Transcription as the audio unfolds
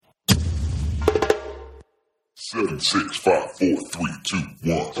7, 6, 5, 4, 3, 2, 1.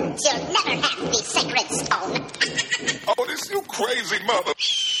 You'll never have the sacred stone. Oh, this you crazy mother.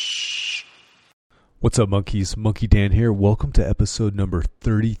 What's up, monkeys? Monkey Dan here. Welcome to episode number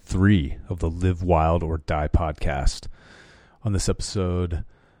 33 of the Live Wild or Die podcast. On this episode,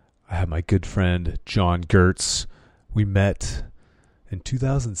 I have my good friend John Gertz. We met in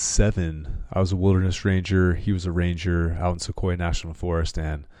 2007. I was a wilderness ranger. He was a ranger out in Sequoia National Forest,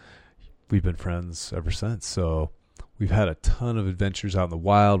 and we've been friends ever since. So we've had a ton of adventures out in the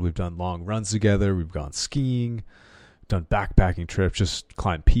wild. We've done long runs together. We've gone skiing, done backpacking trips, just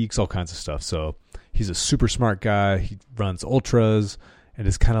climbed peaks, all kinds of stuff. So he's a super smart guy. He runs ultras and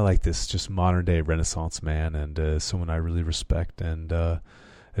is kind of like this just modern day Renaissance man, and someone I really respect and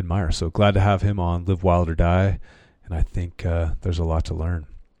admire. So glad to have him on Live Wild or Die. And I think there's a lot to learn.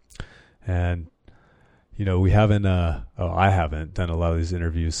 And, you know, I haven't done a lot of these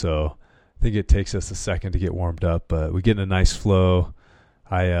interviews, so I think it takes us a second to get warmed up, but we get in a nice flow.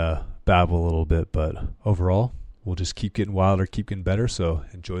 I babble a little bit, but overall, we'll just keep getting wilder, keep getting better. So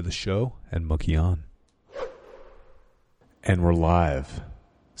enjoy the show and monkey on. And we're live.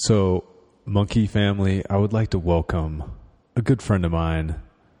 So, monkey family, I would like to welcome a good friend of mine,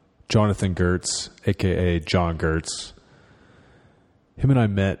 Jonathan Gertz, aka John Gertz. Him and I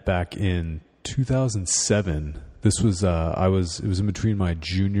met back in 2007. This was it was in between my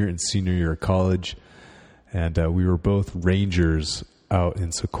junior and senior year of college, and we were both rangers out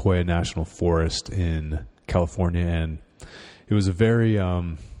in Sequoia National Forest in California, and it was a very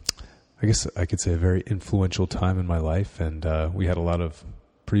I guess I could say a very influential time in my life, and we had a lot of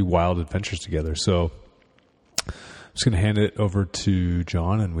pretty wild adventures together. So I'm just going to hand it over to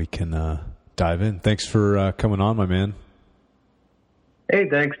John, and we can dive in. Thanks for coming on, my man. Hey,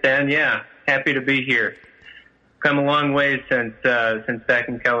 thanks, Dan. Yeah, happy to be here. Come a long way since back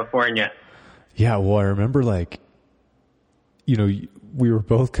in California. Yeah, well, I remember, we were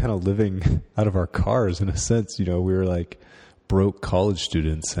both kind of living out of our cars in a sense. You know, we were like broke college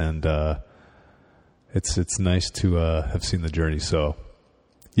students, and it's nice to have seen the journey. So,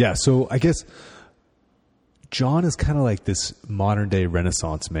 yeah, so I guess John is kind of like this modern day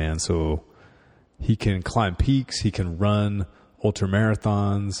Renaissance man. So he can climb peaks, he can run ultra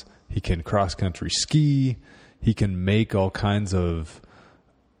marathons, he can cross country ski. He can make all kinds of,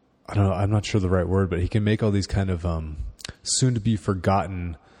 I don't know, I'm not sure the right word, but he can make all these kind of soon to be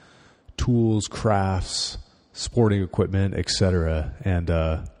forgotten tools, crafts, sporting equipment, etc. And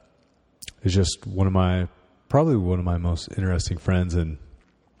is just probably one of my most interesting friends. And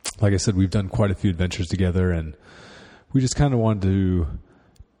like I said, we've done quite a few adventures together, and we just kind of wanted to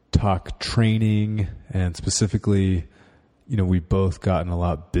talk training, and specifically, you know, we've both gotten a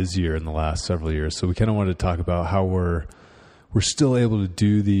lot busier in the last several years. So we kind of wanted to talk about how we're still able to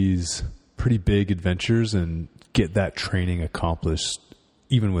do these pretty big adventures and get that training accomplished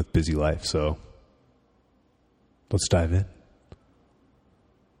even with busy life. So let's dive in.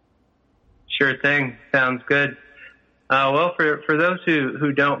 Sure thing. Sounds good. Well, for those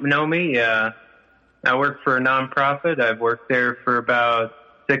who don't know me, I work for a nonprofit. I've worked there for about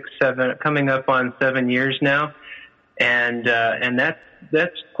 6-7, coming up on 7 years now. And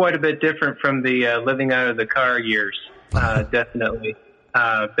that's quite a bit different from the living out of the car years. Definitely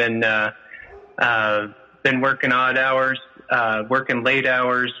been working odd hours, working late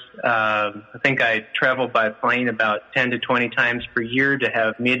hours. I think I travel by plane about 10 to 20 times per year to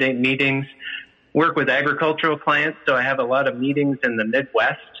have meetings. Work with agricultural clients, so I have a lot of meetings in the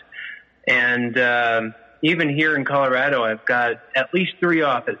Midwest, and even here in Colorado, I've got at least 3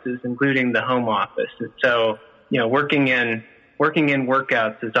 offices, including the home office. And so, you know, working in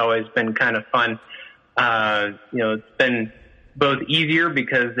workouts has always been kind of fun. It's been both easier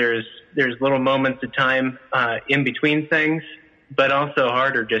because there's little moments of time in between things, but also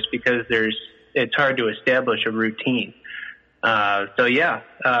harder just because it's hard to establish a routine.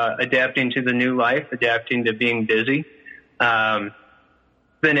 Adapting to the new life, adapting to being busy. It's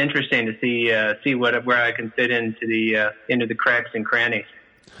been interesting to see where I can fit into the cracks and crannies.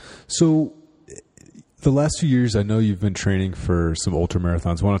 So, the last few years, I know you've been training for some ultra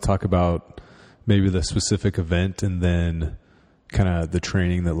marathons. I want to talk about maybe the specific event and then kind of the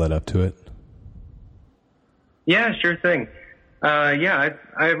training that led up to it. Yeah, sure thing. I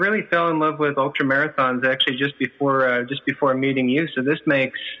really fell in love with ultra marathons actually just before meeting you. So this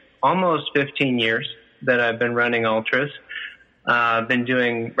makes almost 15 years that I've been running ultras. I've been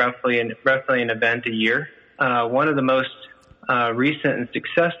doing roughly an event a year. One of the most recent and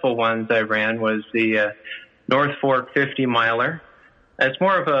successful ones I ran was the North Fork 50 miler. It's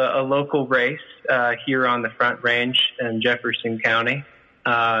more of a local race here on the Front Range in Jefferson County.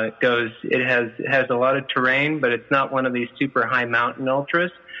 It has a lot of terrain, but it's not one of these super high mountain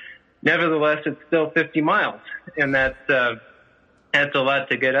ultras. Nevertheless, it's still 50 miles, and that's a lot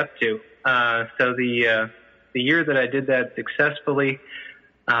to get up to. So the year that I did that successfully,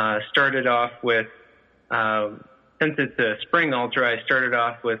 started off with, since it's a spring ultra, I started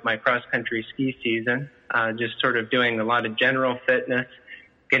off with my cross-country ski season, just sort of doing a lot of general fitness,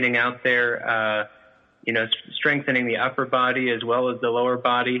 getting out there, strengthening the upper body as well as the lower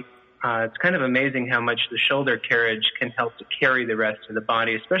body. It's kind of amazing how much the shoulder carriage can help to carry the rest of the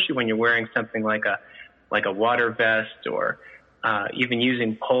body, especially when you're wearing something like a water vest or even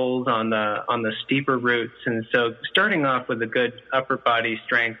using poles on the steeper routes. And so starting off with a good upper body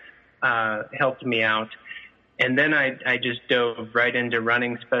strength helped me out. And then I just dove right into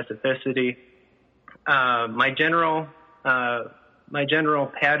running specificity. My general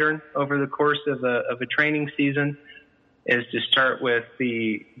pattern over the course of a training season is to start with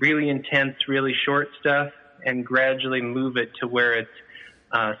the really intense, really short stuff and gradually move it to where it's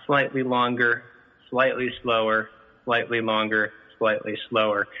slightly longer, slightly slower, slightly longer, slightly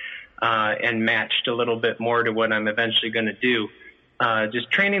slower, and matched a little bit more to what I'm eventually going to do. Just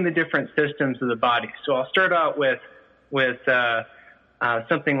training the different systems of the body. So I'll start out with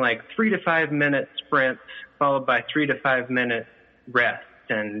something like 3 to 5 minute sprints followed by 3 to 5 minute rests.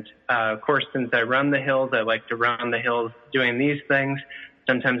 And of course, since I run the hills, I like to run the hills doing these things.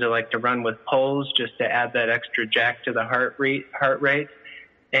 Sometimes I like to run with poles just to add that extra jack to the heart rate.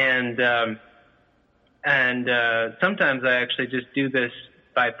 And sometimes I actually just do this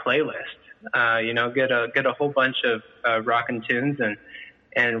by playlist. Get a whole bunch of rockin' tunes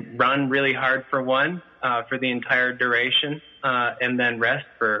and run really hard for for the entire duration, and then rest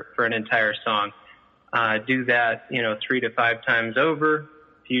for an entire song. Do that, 3 to 5 times over,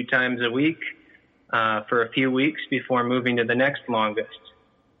 a few times a week, for a few weeks before moving to the next longest.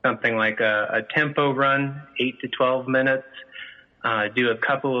 Something like a tempo run, 8 to 12 minutes. Do a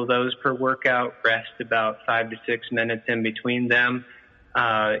couple of those per workout, rest about 5 to 6 minutes in between them.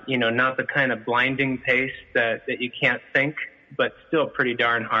 Not the kind of blinding pace that you can't think, but still pretty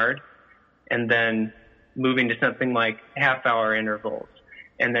darn hard. And then moving to something like half-hour intervals.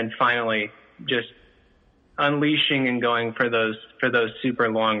 And then finally just unleashing and going for those super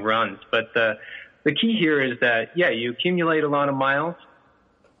long runs. But the key here is that, you accumulate a lot of miles,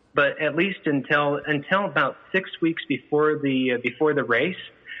 but at least until about 6 weeks before the race,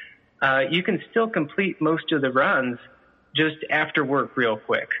 you can still complete most of the runs just after work real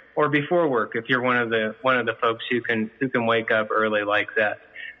quick, or before work if you're one of the folks who can wake up early like that.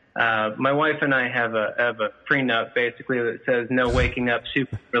 My wife and I have a prenup basically that says no waking up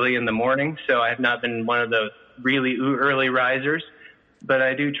super early in the morning, so I have not been one of those really early risers, but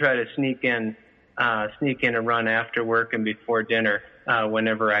I do try to sneak in a run after work and before dinner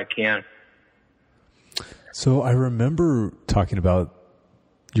whenever I can. So I remember talking about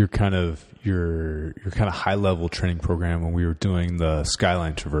your kind of high level training program when we were doing the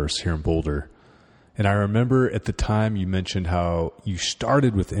Skyline Traverse here in Boulder. And I remember at the time you mentioned how you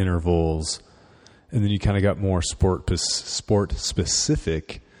started with intervals and then you kind of got more sport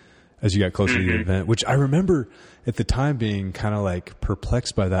specific as you got closer to the event, which I remember at the time being kind of like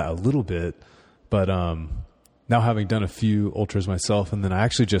perplexed by that a little bit. But now having done a few ultras myself, and then I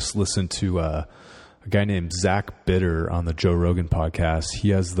actually just listened to a guy named Zach Bitter on the Joe Rogan podcast. He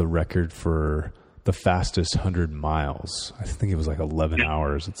has the record for the fastest 100 miles. I think it was like 11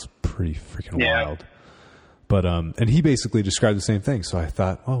 hours. It's pretty freaking wild. But and he basically described the same thing. So I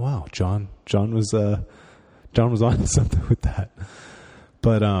thought, oh wow, John was on something with that.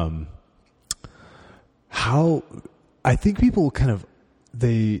 But how I think people kind of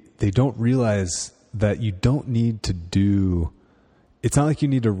they don't realize that you don't need to do. It's not like you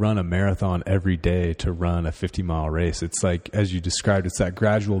need to run a marathon every day to run a 50-mile race. It's like, as you described, it's that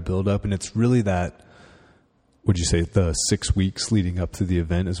gradual buildup, and it's really that, would you say, the 6 weeks leading up to the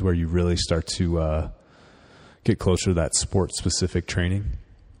event is where you really start to get closer to that sport-specific training?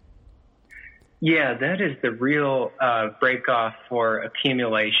 Yeah, that is the real break-off for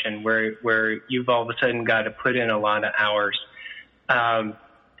accumulation, where you've all of a sudden got to put in a lot of hours.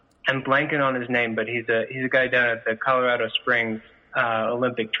 I'm blanking on his name, but he's a guy down at the Colorado Springs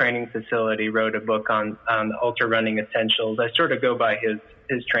Olympic training facility, wrote a book on ultra running essentials. I sort of go by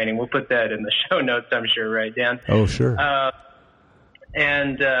his training. We'll put that in the show notes, I'm sure, right, Dan? Oh, sure.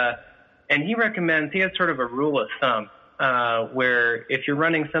 And he recommends, he has sort of a rule of thumb, where if you're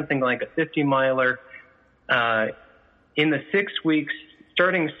running something like a 50 miler, in the 6 weeks,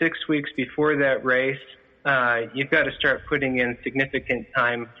 starting 6 weeks before that race, you've got to start putting in significant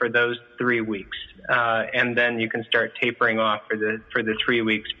time for those 3 weeks, and then you can start tapering off for the 3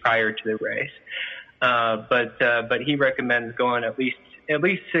 weeks prior to the race. But he recommends going at least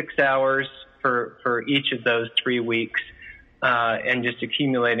 6 hours for each of those 3 weeks, and just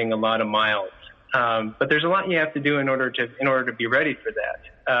accumulating a lot of miles. But there's a lot you have to do in order to be ready for that.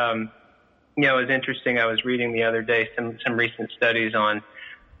 It was interesting. I was reading the other day some recent studies on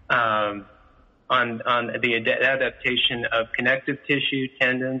the adaptation of connective tissue,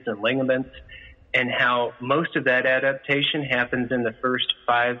 tendons, and ligaments, and how most of that adaptation happens in the first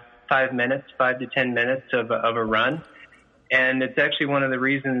 5 to 10 minutes of a run. And it's actually one of the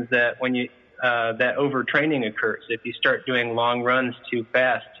reasons that when that overtraining occurs. If you start doing long runs too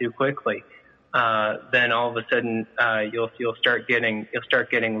fast, too quickly, then all of a sudden you'll start getting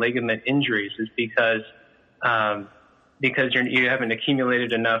ligament injuries, is because you haven't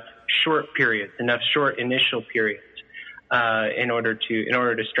accumulated enough short initial periods in order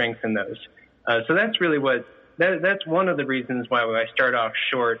to strengthen those. So that's really that's one of the reasons why I start off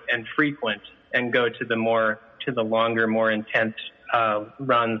short and frequent and go to the longer, more intense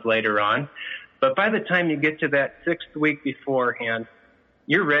runs later on. But by the time you get to that 6th week beforehand,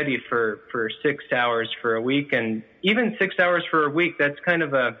 you're ready for 6 hours for a week, and even 6 hours for a week. That's kind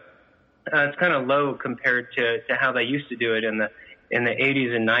of it's kind of low compared to how they used to do it in the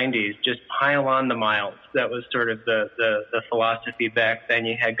 80s and 90s. Just pile on the miles. That was sort of the philosophy back then.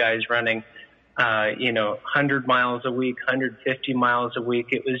 You had guys running, 100 miles a week, 150 miles a week.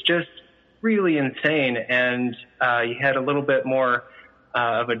 It was just really insane, and you had a little bit more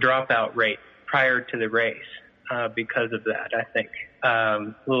of a dropout rate prior to the race because of that. I think a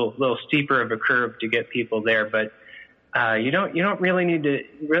little steeper of a curve to get people there, but you don't really need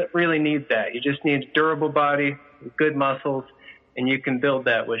that. You just need durable body, good muscles, and you can build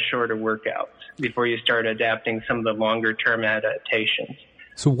that with shorter workouts before you start adapting some of the longer term adaptations.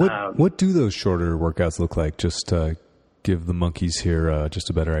 So what do those shorter workouts look like? Just give the monkeys here just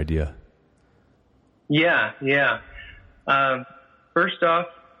a better idea. Yeah. First off,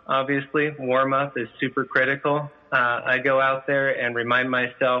 obviously, warm-up is super critical. I go out there and remind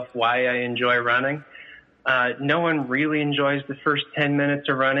myself why I enjoy running. No one really enjoys the first 10 minutes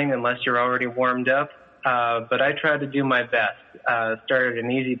of running unless you're already warmed up, but I try to do my best. Start at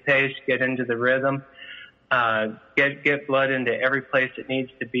an easy pace, get into the rhythm, get blood into every place it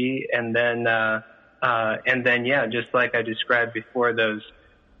needs to be, and then just like I described before, those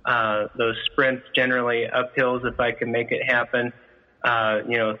sprints, generally uphills if I can make it happen,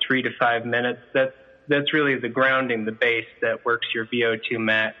 3 to 5 minutes. That's really the grounding, the base that works your VO2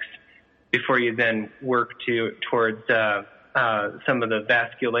 max before you then work towards some of the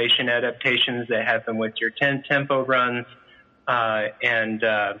vasculation adaptations that happen with your 10 tempo runs, and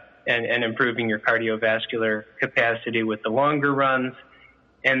improving your cardiovascular capacity with the longer runs,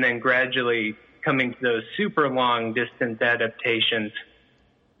 and then gradually coming to those super long distance adaptations,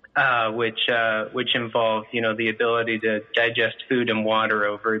 which involve, the ability to digest food and water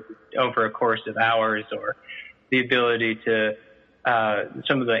over a course of hours, or the ability to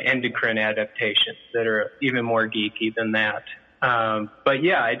some of the endocrine adaptations that are even more geeky than that. But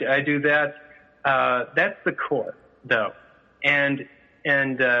yeah, I do that. That's the core, though. And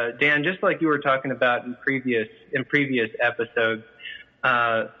Dan, just like you were talking about in previous episodes,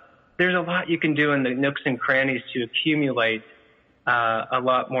 there's a lot you can do in the nooks and crannies to accumulate a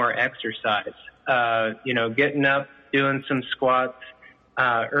lot more exercise. Getting up, doing some squats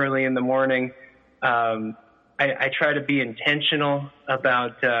early in the morning. I try to be intentional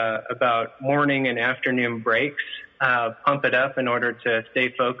about morning and afternoon breaks. Pump it up in order to stay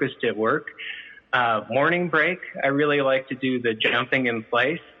focused at work. Morning break, I really like to do the jumping in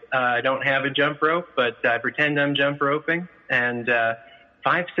place. I don't have a jump rope, but I pretend I'm jump roping, and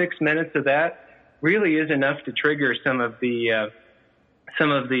 5-6 minutes of that really is enough to trigger some of the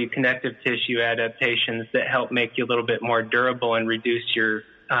connective tissue adaptations that help make you a little bit more durable and reduce your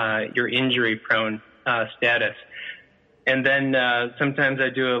injury prone status. And then sometimes I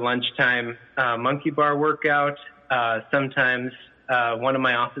do a lunchtime monkey bar workout. Sometimes one of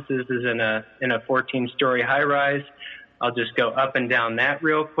my offices is in a 14-story high rise. I'll just go up and down that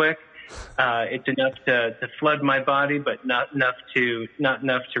real quick. It's enough to flood my body, but not enough to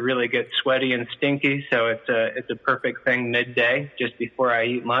really get sweaty and stinky. So it's a perfect thing midday, just before I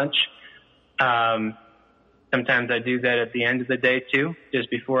eat lunch. Sometimes I do that at the end of the day too, just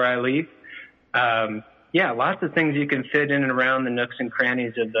before I leave. Lots of things you can fit in and around the nooks and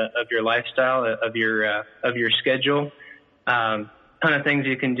crannies of your lifestyle, of your schedule. Ton of things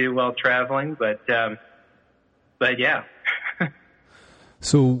you can do while traveling, but yeah.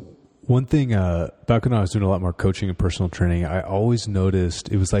 So One thing, back when I was doing a lot more coaching and personal training, I always noticed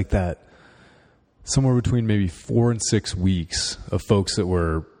it was like that somewhere between maybe 4 and 6 weeks of folks that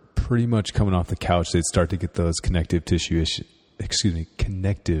were pretty much coming off the couch, they'd start to get those connective tissue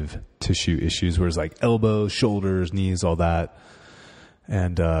issues, where it's like elbows, shoulders, knees, all that.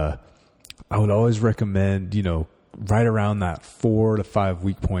 And I would always recommend, right around that 4 to 5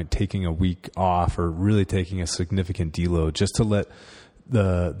 week point, taking a week off or really taking a significant deload, just to let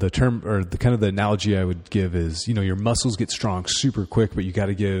the term, or the kind of the analogy I would give is, your muscles get strong super quick, but you got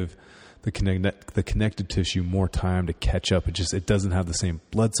to give the connective tissue more time to catch up. It doesn't have the same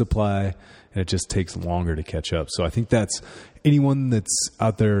blood supply, and it just takes longer to catch up. So I think that's anyone that's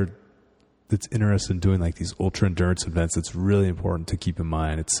out there that's interested in doing like these ultra endurance events, it's really important to keep in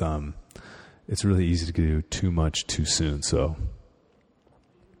mind. It's really easy to do too much too soon. So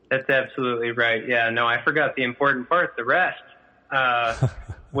that's absolutely right. Yeah, no, I forgot the important part, the rest.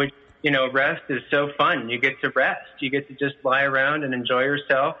 Which, rest is so fun. You get to rest. You get to just lie around and enjoy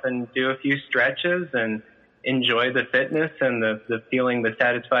yourself and do a few stretches and enjoy the fitness and the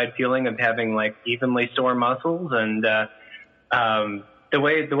satisfied feeling of having like evenly sore muscles. And the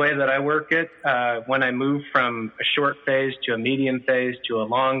way that I work it, when I move from a short phase to a medium phase to a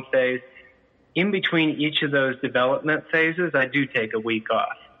long phase, in between each of those development phases, I do take a week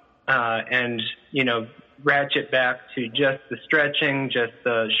off. And ratchet back to just the stretching, just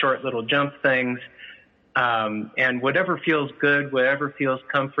the short little jump things, and whatever feels good, whatever feels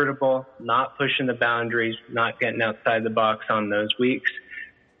comfortable, not pushing the boundaries, not getting outside the box on those weeks.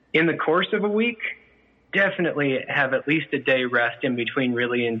 In the course of a week, definitely have at least a day rest in between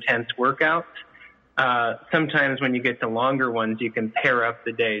really intense workouts. Sometimes when you get to longer ones, you can pair up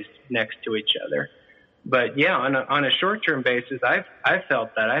the days next to each other. But yeah, on a short-term basis, I've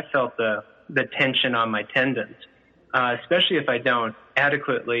felt that. I felt the tension on my tendons, especially if I don't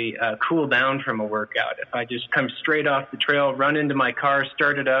adequately cool down from a workout. If I just come straight off the trail, run into my car,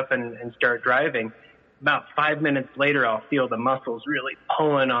 start it up, and start driving, about 5 minutes later, I'll feel the muscles really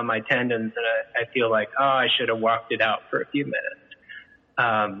pulling on my tendons, and I feel like, I should have walked it out for a few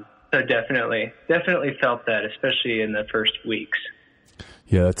minutes. So definitely felt that, especially in the first weeks.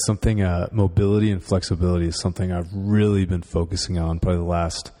 Yeah, that's something, mobility and flexibility is something I've really been focusing on probably the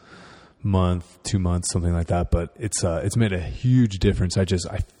last month, 2 months, something like that. But it's made a huge difference. I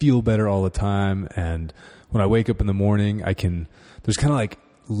feel better all the time. And when I wake up in the morning, there's kind of like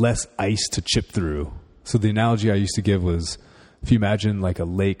less ice to chip through. So the analogy I used to give was, if you imagine like a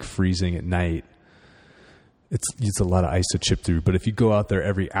lake freezing at night, it's a lot of ice to chip through. But if you go out there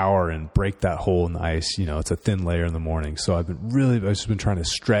every hour and break that hole in the ice, it's a thin layer in the morning. So I've just been trying to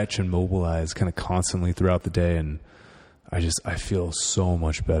stretch and mobilize kind of constantly throughout the day. And I feel so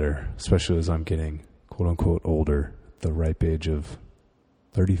much better, especially as I'm getting quote unquote older, the ripe age of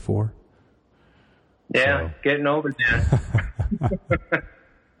 34. Yeah. So. Getting older, man.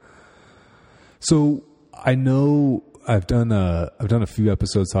 So I know I've done a few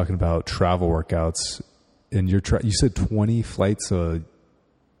episodes talking about travel workouts, and you said 20 flights a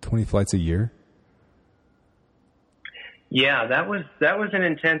year. Yeah, that was an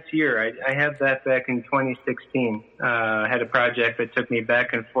intense year. I had that back in 2016. I had a project that took me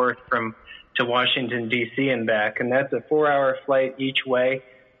back and forth to Washington, D.C. and back, and that's a 4-hour flight each way.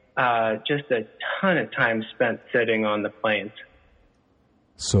 Just a ton of time spent sitting on the planes.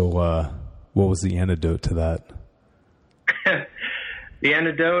 So what was the antidote to that? The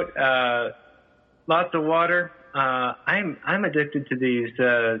antidote, lots of water. I'm addicted to these,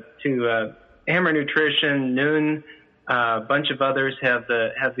 to Hammer Nutrition, Noon. A bunch of others have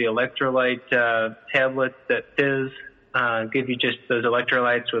the electrolyte tablets that fizz, give you just those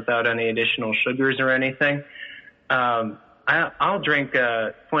electrolytes without any additional sugars or anything. I'll drink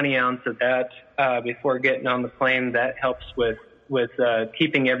 20 ounce of that before getting on the plane. That helps with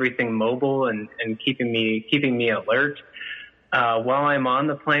keeping everything mobile and keeping me alert. While I'm on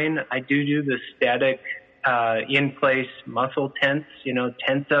the plane, I do the static in place muscle tense.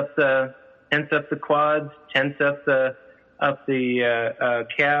 Tense up the quads, tense up the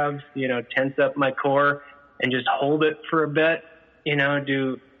calves, tense up my core, and just hold it for a bit.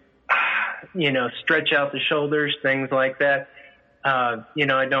 Stretch out the shoulders, things like that. I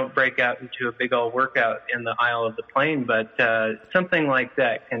don't break out into a big old workout in the aisle of the plane, but something like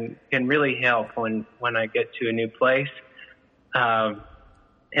that can really help when I get to a new place. And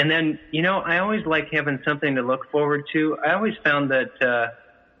then, I always like having something to look forward to. I always found that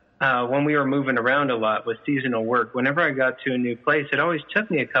when we were moving around a lot with seasonal work, whenever I got to a new place, it always took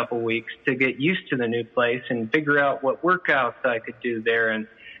me a couple weeks to get used to the new place and figure out what workouts I could do there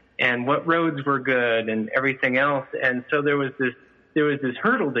and what roads were good and everything else. And so there was this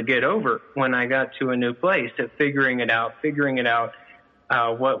hurdle to get over when I got to a new place, of figuring it out,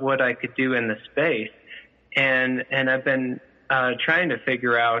 what I could do in the space. And I've been trying to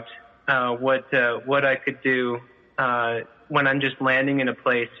figure out what I could do when I'm just landing in a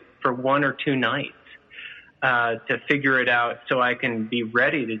place for 1 or 2 nights, to figure it out so I can be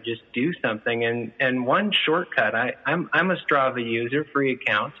ready to just do something. And one shortcut, I'm a Strava user, free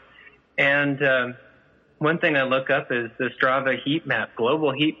account, and one thing I look up is the Strava heat map,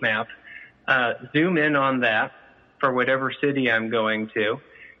 global heat map. Zoom in on that for whatever city I'm going to,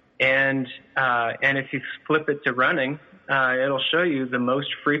 and if you flip it to running, it'll show you the most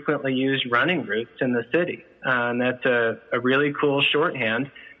frequently used running routes in the city, and that's a really cool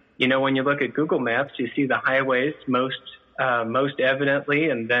shorthand. You know, when you look at Google Maps, you see the highways most evidently,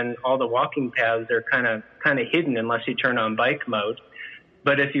 and then all the walking paths are kind of hidden unless you turn on bike mode.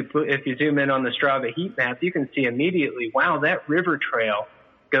 But if you zoom in on the Strava heat map, you can see immediately, wow, that river trail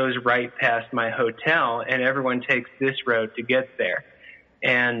goes right past my hotel, and everyone takes this road to get there.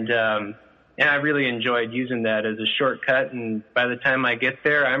 And I really enjoyed using that as a shortcut. And by the time I get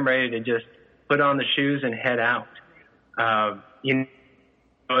there, I'm ready to just put on the shoes and head out.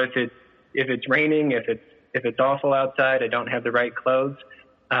 If it's raining, if it's awful outside, I don't have the right clothes.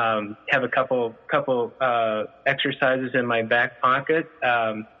 Have a couple exercises in my back pocket.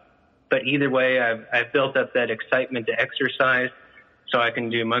 But either way, I've built up that excitement to exercise, so I can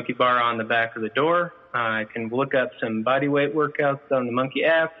do Monkey Bar on the back of the door. I can look up some body weight workouts on the Monkey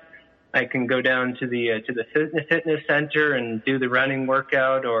app. I can go down to the fitness center and do the running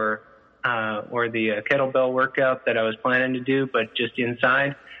workout or the kettlebell workout that I was planning to do, but just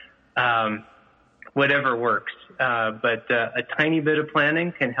inside. Whatever works. But a tiny bit of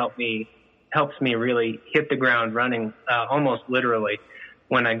planning helps me really hit the ground running, almost literally,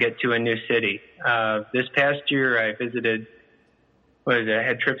 when I get to a new city. This past year, I visited, I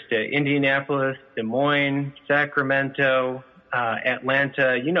had trips to Indianapolis, Des Moines, Sacramento,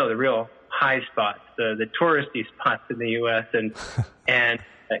 Atlanta, the real high spots, the touristy spots in the U.S. And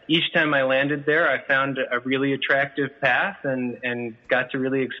each time I landed there, I found a really attractive path and got to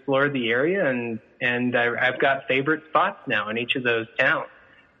really explore the area. And I've got favorite spots now in each of those towns.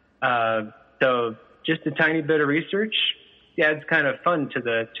 So just a tiny bit of research. Yeah, it's kind of fun to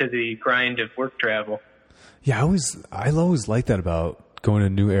the grind of work travel. Yeah, I always liked that about going to a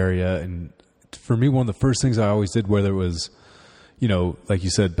new area. And for me, one of the first things I always did, whether it was, like you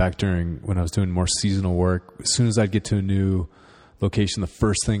said, back when I was doing more seasonal work, as soon as I'd get to a new location,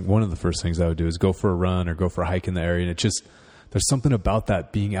 one of the first things I would do is go for a run or go for a hike in the area. And there's something about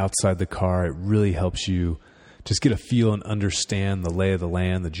that being outside the car. It really helps you just get a feel and understand the lay of the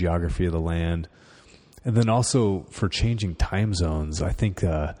land, the geography of the land. And then also for changing time zones, I think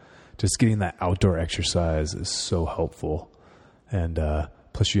just getting that outdoor exercise is so helpful. And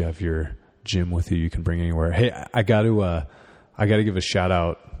plus you have your gym with you can bring anywhere. Hey, I got to give a shout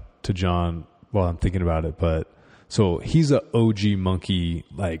out to John while I'm thinking about it. But so he's a OG monkey,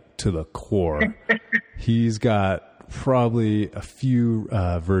 like to the core. He's got probably a few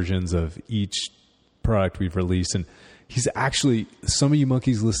versions of each product we've released, and he's actually, some of you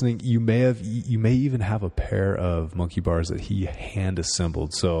monkeys listening, you may even have a pair of Monkey Bars that he hand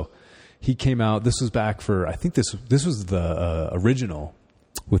assembled. So he came out. This was back for, I think this was the original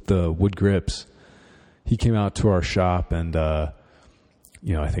with the wood grips. He came out to our shop, and I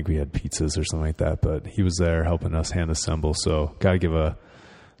think we had pizzas or something like that, but he was there helping us hand assemble. So got to give a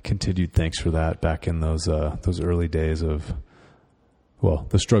continued thanks for that back in those early days of, well,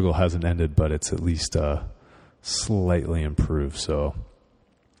 the struggle hasn't ended, but it's at least slightly improved. So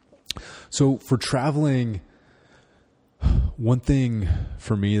for traveling, one thing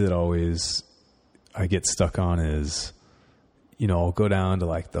for me that always I get stuck on is, I'll go down to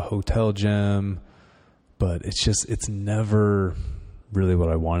like the hotel gym, but it's never really what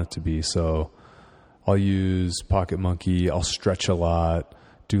I want it to be. So I'll use Pocket Monkey. I'll stretch a lot,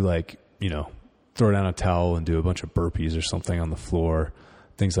 do throw down a towel and do a bunch of burpees or something on the floor,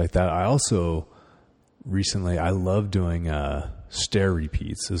 things like that. I also recently, I love doing stair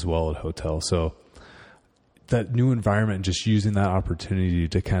repeats as well at hotels. So that new environment and just using that opportunity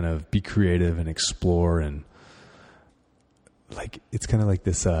to kind of be creative and explore, and it's kind of like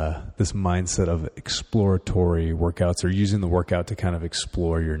this mindset of exploratory workouts, or using the workout to kind of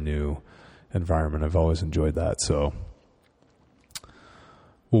explore your new environment. I've always enjoyed that. So,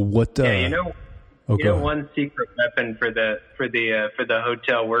 well, what? One secret weapon for the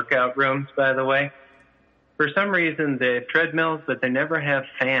hotel workout rooms, by the way. For some reason, the treadmills, but they never have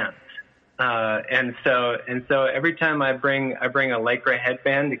fans, and so every time I bring a Lycra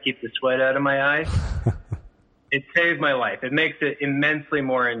headband to keep the sweat out of my eyes. It saved my life. It makes it immensely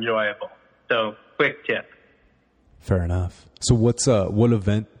more enjoyable. So, quick tip. Fair enough. So what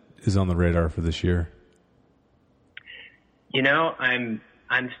event is on the radar for this year? You know, I'm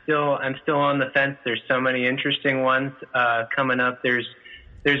still on the fence. There's so many interesting ones coming up. There's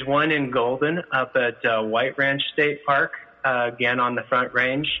one in Golden up at White Ranch State Park, again on the Front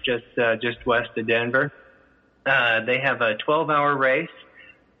Range, just west of Denver. They have a 12-hour race,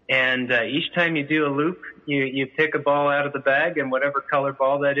 and each time you do a loop, you pick a ball out of the bag, and whatever color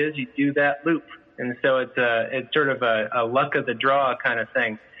ball that is, you do that loop. And so it's sort of a luck of the draw kind of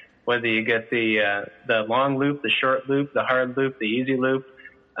thing, whether you get the long loop, the short loop, the hard loop, the easy loop.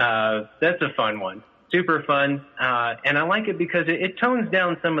 That's a fun one. Super fun. And I like it because it tones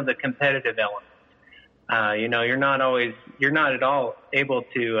down some of the competitive elements. You know, you're not at all able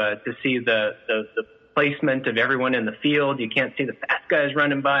to see the placement of everyone in the field. You can't see the fast guys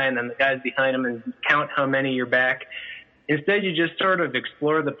running by and then the guys behind them and count how many you're back. Instead, you just sort of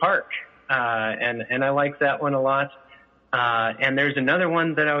explore the park. And I like that one a lot. And there's another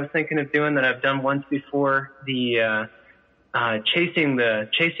one that I was thinking of doing that I've done once before, the Chasing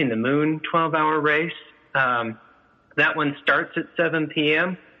the Moon 12-hour race. That one starts at 7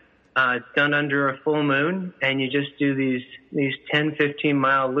 p.m. It's done under a full moon, and you just do these 10,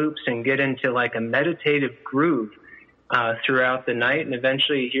 15-mile loops and get into like a meditative groove throughout the night, and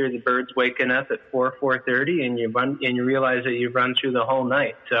eventually you hear the birds waking up at 4:30, and you realize that you've run through the whole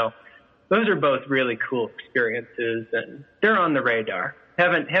night. So those are both really cool experiences, and they're on the radar.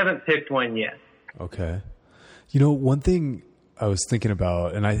 Haven't picked one yet. Okay. You know, one thing I was thinking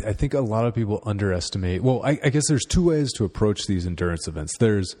about, and I think a lot of people underestimate, well, I guess there's two ways to approach these endurance events.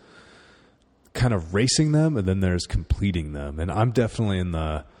 There's kind of racing them, and then there's completing them. And I'm definitely in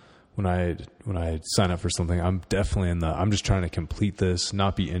the, when I sign up for something, I'm definitely in the, I'm just trying to complete this,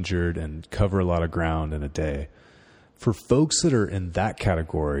 not be injured, and cover a lot of ground in a day. For folks that are in that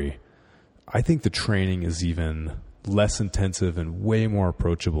category, I think the training is even less intensive and way more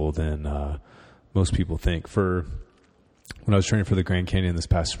approachable than most people think. For when I was training for the Grand Canyon this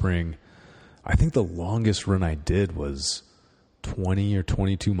past spring, I think the longest run I did was 20 or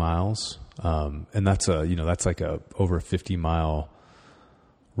 22 miles. And that's like over a 50-mile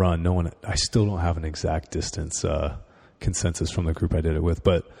run. I still don't have an exact distance consensus from the group I did it with.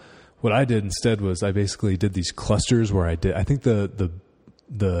 But what I did instead was I basically did these clusters where I think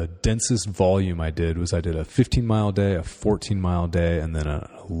the densest volume I did was I did a 15-mile day, a 14-mile day, and then an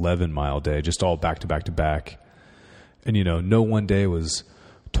 11-mile day, just all back to back to back. And, you know, no one day was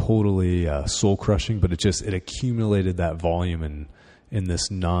totally soul-crushing, but it accumulated that volume in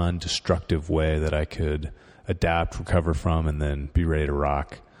this non-destructive way that I could adapt, recover from, and then be ready to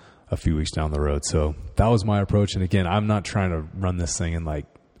rock a few weeks down the road. So that was my approach. And again, I'm not trying to run this thing in like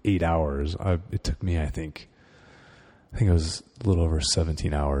 8 hours. It took me, I think it was a little over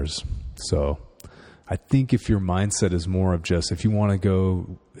 17 hours. So I think if your mindset is more of just, if you want to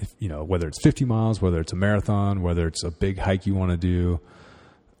go, whether it's 50 miles, whether it's a marathon, whether it's a big hike you want to do,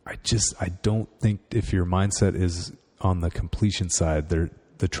 I don't think if your mindset is on the completion side,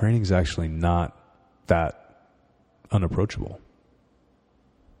 the training is actually not that unapproachable.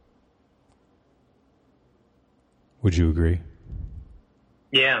 Would you agree?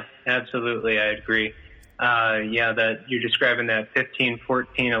 Yeah, absolutely. I agree. That you're describing that 15,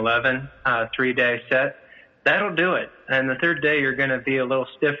 14, 11, 3-day set. That'll do it. And the third day, you're going to be a little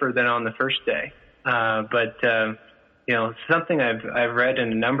stiffer than on the first day. But something I've read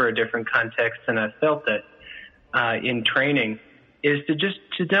in a number of different contexts, and I've felt that in training, is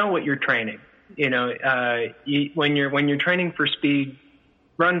to know what you're training. When you're training for speed,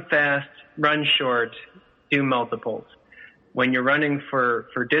 run fast, run short, do multiples. When you're running for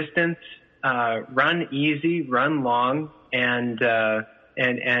distance, run easy, run long, and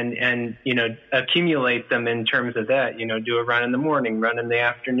accumulate them in terms of that. Do a run in the morning, run in the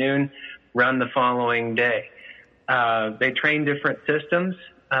afternoon, run the following day. They train different systems,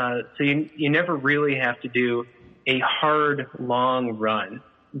 so you never really have to do a hard, long run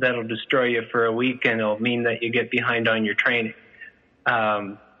that'll destroy you for a week, and it'll mean that you get behind on your training.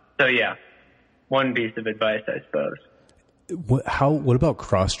 One piece of advice, I suppose. What about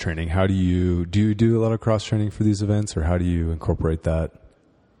cross training? How do you do a lot of cross training for these events, or how do you incorporate that?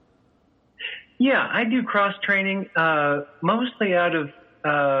 Yeah, I do cross training mostly out of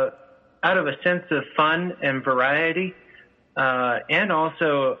a sense of fun and variety, and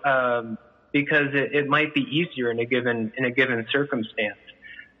also because it might be easier in a given circumstance.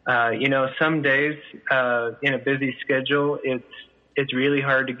 Some days in a busy schedule, it's really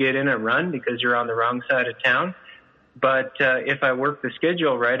hard to get in a run because you're on the wrong side of town. But if I work the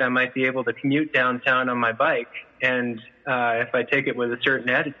schedule right, I might be able to commute downtown on my bike. And if I take it with a certain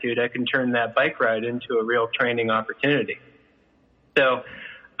attitude, I can turn that bike ride into a real training opportunity. So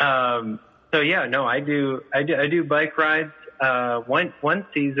yeah, no, I do bike rides. One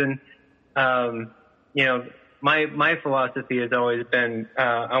season, my philosophy has always been,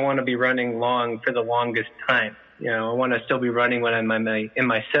 I want to be running long for the longest time. I want to still be running when I'm in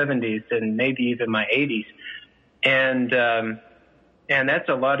my 70s and maybe even my 80s. And that's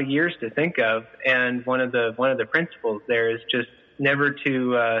a lot of years to think of. And one of the principles there is just never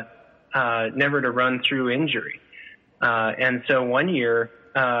to run through injury. And so one year,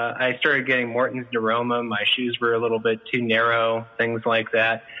 I started getting Morton's neuroma. My shoes were a little bit too narrow, things like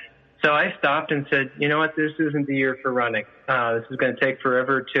that. So I stopped and said, you know what, this isn't the year for running. This is going to take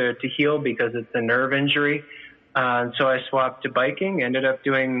forever to heal because it's a nerve injury. So I swapped to biking, ended up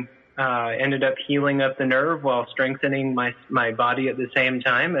healing up the nerve while strengthening my body at the same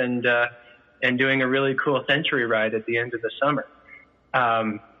time, and doing a really cool century ride at the end of the summer.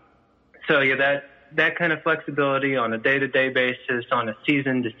 So yeah, that kind of flexibility on a day-to-day basis, on a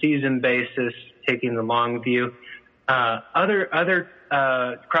season-to-season basis, taking the long view. Other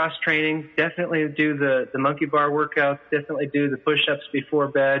cross training, definitely do the monkey bar workouts, definitely do the push-ups before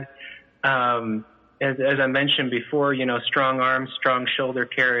bed. As I mentioned before, strong arms, strong shoulder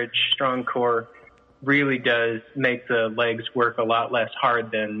carriage, strong core really does make the legs work a lot less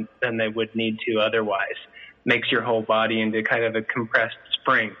hard than they would need to otherwise. Makes your whole body into kind of a compressed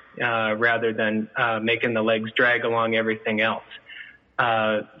spring, rather than making the legs drag along everything else.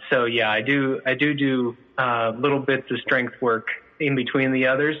 So yeah, I do little bits of strength work in between the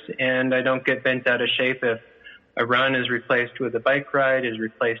others, and I don't get bent out of shape if a run is replaced with a bike ride, is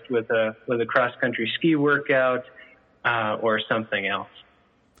replaced with a cross-country ski workout, or something else.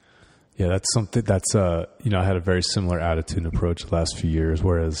 Yeah, that's something that's, I had a very similar attitude and approach the last few years,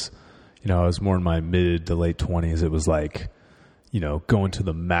 whereas, I was more in my mid to late 20s. It was like, going to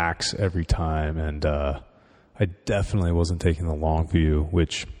the max every time. And I definitely wasn't taking the long view,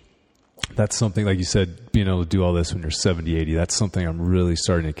 which that's something, like you said, being able to do all this when you're 70, 80, that's something I'm really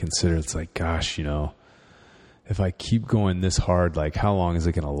starting to consider. It's like, gosh, if I keep going this hard, like how long is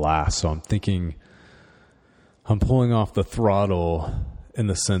it going to last? So I'm thinking I'm pulling off the throttle in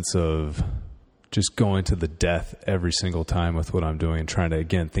the sense of just going to the death every single time with what I'm doing and trying to,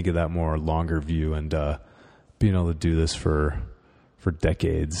 again, think of that more longer view and being able to do this for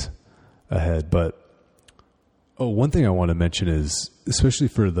decades ahead. But one thing I want to mention is, especially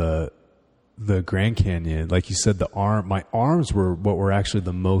for the Grand Canyon, like you said, my arms were what were actually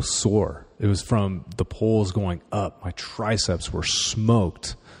the most sore. It was from the poles going up. My triceps were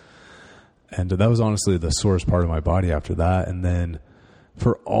smoked. And that was honestly the sorest part of my body after that. And then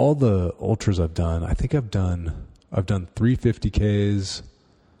for all the ultras I've done, I think I've done 350Ks,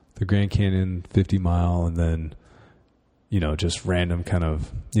 the Grand Canyon 50 mile, and then, just random kind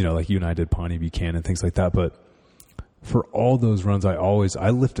of, like you and I did Pawnee Buchanan, things like that. But for all those runs, I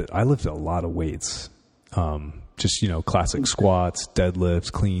lifted a lot of weights. Just, classic squats,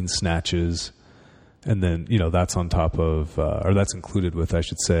 deadlifts, clean snatches. And then, that's on top of, or that's included with, I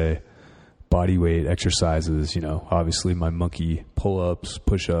should say, body weight exercises, obviously my monkey pull-ups,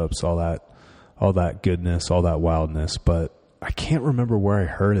 push-ups, all that goodness, all that wildness. But I can't remember where I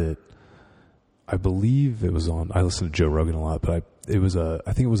heard it. I believe it was I listen to Joe Rogan a lot, but I think it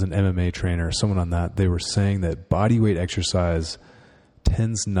was an MMA trainer or someone on that. They were saying that body weight exercise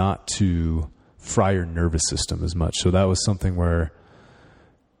tends not to fry your nervous system as much. So that was something where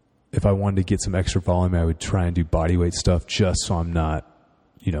if I wanted to get some extra volume, I would try and do body weight stuff just so I'm not,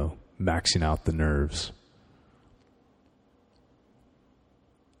 maxing out the nerves.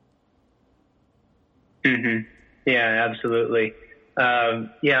 Mm-hmm. Yeah, absolutely.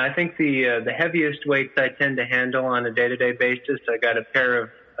 I think the heaviest weights I tend to handle on a day-to-day basis, I got a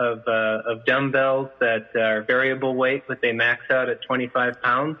pair of dumbbells that are variable weight, but they max out at 25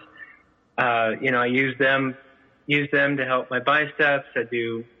 pounds. I use them to help my biceps. I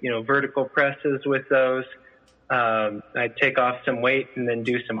do, vertical presses with those. I take off some weight and then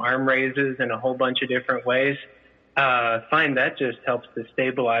do some arm raises in a whole bunch of different ways. Find that just helps to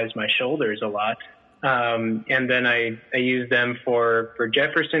stabilize my shoulders a lot. And then I use them for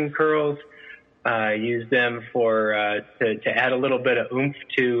Jefferson curls. I use them to add a little bit of oomph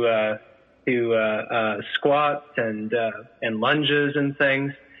to squats and lunges and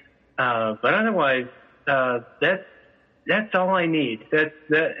things. But otherwise, that's all I need. That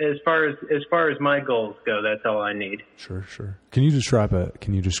as far as my goals go, that's all I need. Sure. Can you describe a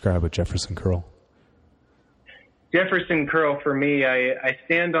Jefferson curl? Jefferson curl for me, I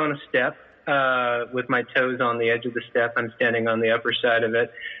stand on a step with my toes on the edge of the step. I'm standing on the upper side of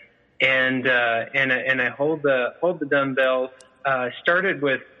it, and I hold the dumbbells. Started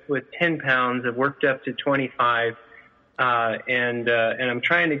with 10 pounds. I've worked up to 25, and I'm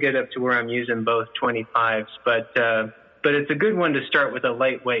trying to get up to where I'm using both 25s. But it's a good one to start with a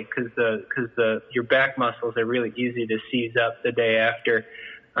light weight because your back muscles are really easy to seize up the day after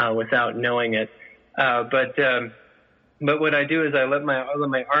without knowing it. But what I do is I let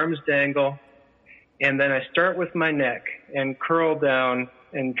my arms dangle, and then I start with my neck and curl down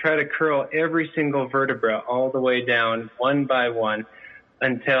and try to curl every single vertebra all the way down one by one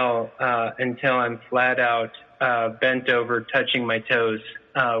until I'm flat out bent over, touching my toes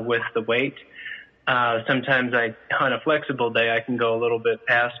with the weight. Sometimes on a flexible day, I can go a little bit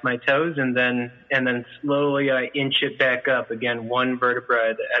past my toes, and then slowly I inch it back up again, one vertebra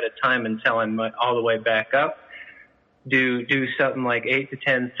at a time until I'm all the way back up. Do something like 8 to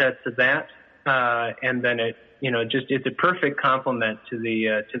 10 sets of that, and then it's a perfect complement to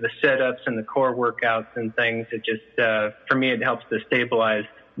the setups and the core workouts and things. It just for me, it helps to stabilize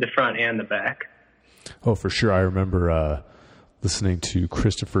the front and the back. Oh, for sure. I remember listening to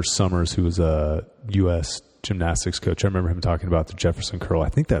Christopher Summers, who was a U.S. gymnastics coach. I remember him talking about the Jefferson curl. I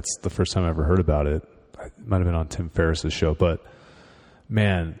think that's the first time I ever heard about it. It might have been on Tim Ferriss's show, but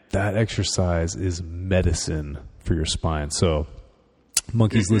man, that exercise is medicine for your spine. So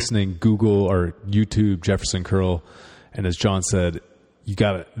monkeys listening, Google or YouTube Jefferson curl. And as John said, you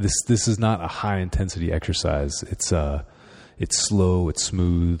got this is not a high intensity exercise. It's slow, it's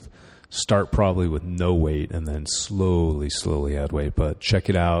smooth. Start probably with no weight and then slowly add weight. But check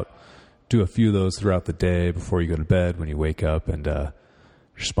it out. Do a few of those throughout the day before you go to bed, when you wake up, and your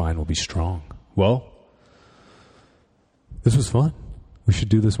spine will be strong. Well, this was fun. We should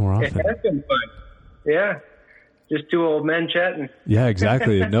do this more often. It has been fun. Yeah. Just two old men chatting. Yeah,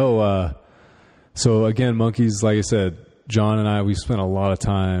 exactly. No. So again, monkeys, like I said, John and I, we spent a lot of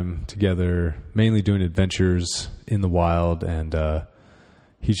time together, mainly doing adventures in the wild, and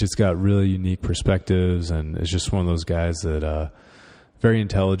he's just got really unique perspectives, and is just one of those guys that very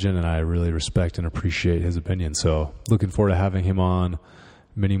intelligent, and I really respect and appreciate his opinion. So looking forward to having him on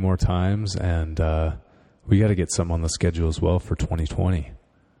many more times, and we got to get something on the schedule as well for 2020.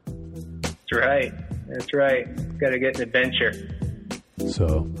 That's right. Got to get an adventure.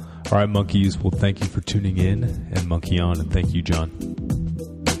 So, all right, monkeys. Well, thank you for tuning in and monkey on, and thank you, John.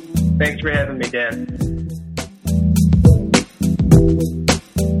 Thanks for having me, Dan.